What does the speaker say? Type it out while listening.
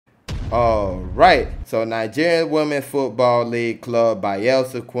Alright, so Nigerian Women Football League club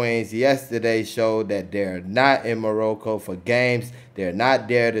Bayelsa Queens yesterday showed that they're not in Morocco for games. They're not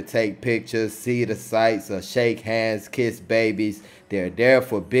there to take pictures, see the sights, or shake hands, kiss babies. They're there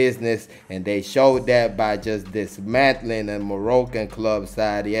for business, and they showed that by just dismantling the Moroccan club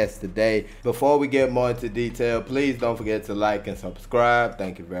side yesterday. Before we get more into detail, please don't forget to like and subscribe.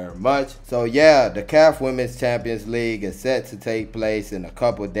 Thank you very much. So yeah, the CAF Women's Champions League is set to take place in a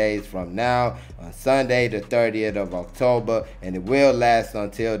couple days from now on Sunday the 30th of October, and it will last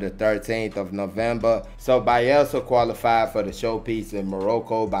until the 13th of November. So Bayelsa qualified for the showpiece in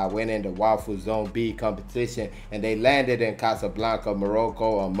Morocco by winning the Waffle Zone B competition, and they landed in Casablanca,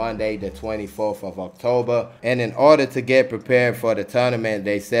 Morocco on Monday the 24th of October. And in order to get prepared for the tournament,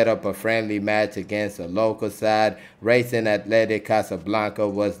 they set up a friendly match against a local side. Racing Athletic Casablanca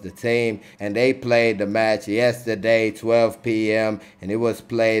was the team, and they played the match yesterday 12 p.m. and it was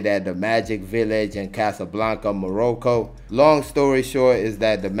played at the Magic Village in Casablanca, Morocco. Long story short is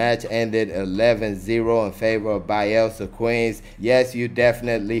that the match ended 11-0 in favor of Bayelsa Queens. Yes, you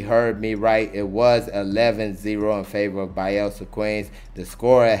definitely heard me right. It was 11-0 in favor of Bayelsa Queens. The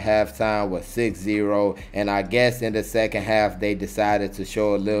score at halftime was 6-0, and I guess in the second half they decided to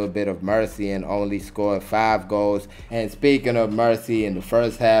show a little bit of mercy and only scored 5 goals. And speaking of mercy, in the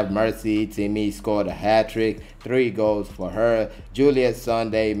first half, Mercy Timi scored a hat-trick, 3 goals for her. Juliet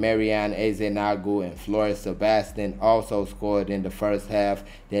Sunday, Marianne Ezenagu, and Flores Sebastian also scored in the first half.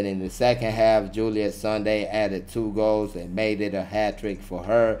 Then in the second half, Juliet Sunday added 2 goals and made it a hat-trick for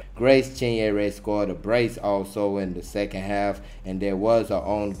her. Grace Chinyere scored a brace also in the second half, and there was her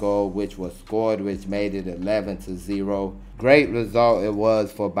own goal which was scored, which made it 11-0. Great result it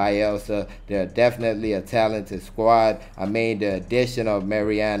was for Bayelsa. They're definitely a talented squad. I mean, the addition of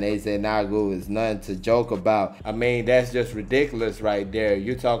Marianne Ezenagu is nothing to joke about. I mean, that's just ridiculous right there.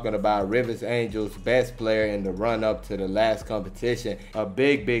 You're talking about Rivers Angels' best player in the run-up to the last competition. A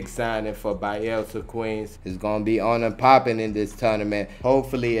big signing for Bayelsa Queens. Is going to be on and popping in this tournament.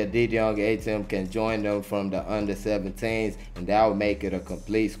 Hopefully, Adidiong Atem can join them from the under-17s, and that will make it a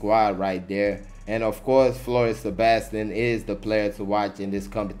complete squad right there. And of course, Flores Sebastian is the player to watch in this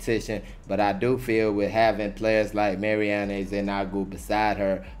competition. But I do feel with having players like Marianne Ezenagu beside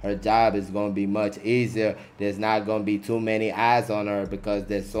her, her job is going to be much easier. There's not going to be too many eyes on her because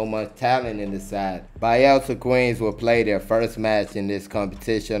there's so much talent in the side. Bayelsa Queens will play their first match in this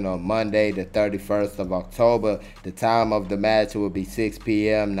competition on Monday, the 31st of October. The time of the match will be 6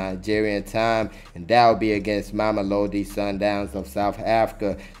 p.m. Nigerian time, and that will be against Mamelodi Sundowns of South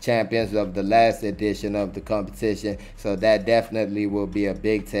Africa, champions of the last edition of the competition. So that definitely will be a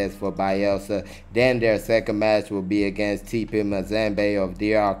big test for Bayelsa. Then their second match will be against TP Mazembe of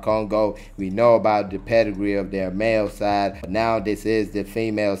DR Congo. We know about the pedigree of their male side, but now this is the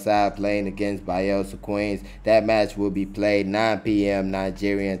female side playing against Bayelsa Queens. That match will be played 9 p.m.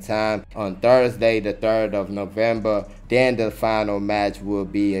 Nigerian time on Thursday the 3rd of November. Then the final match will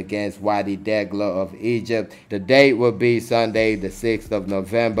be against Wadi Degla of Egypt. The date will be Sunday the 6th of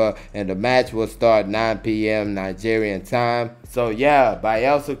November, and the match will start 9 p.m. Nigerian time. So yeah,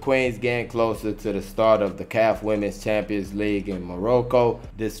 Bayelsa Queens getting closer to the start of the CAF Women's Champions League in Morocco.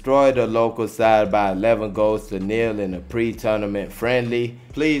 Destroyed the local side by 11-0 in a pre-tournament friendly.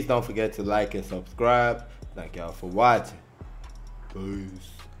 Please don't forget to like and subscribe. Thank y'all for watching.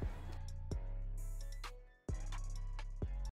 Peace.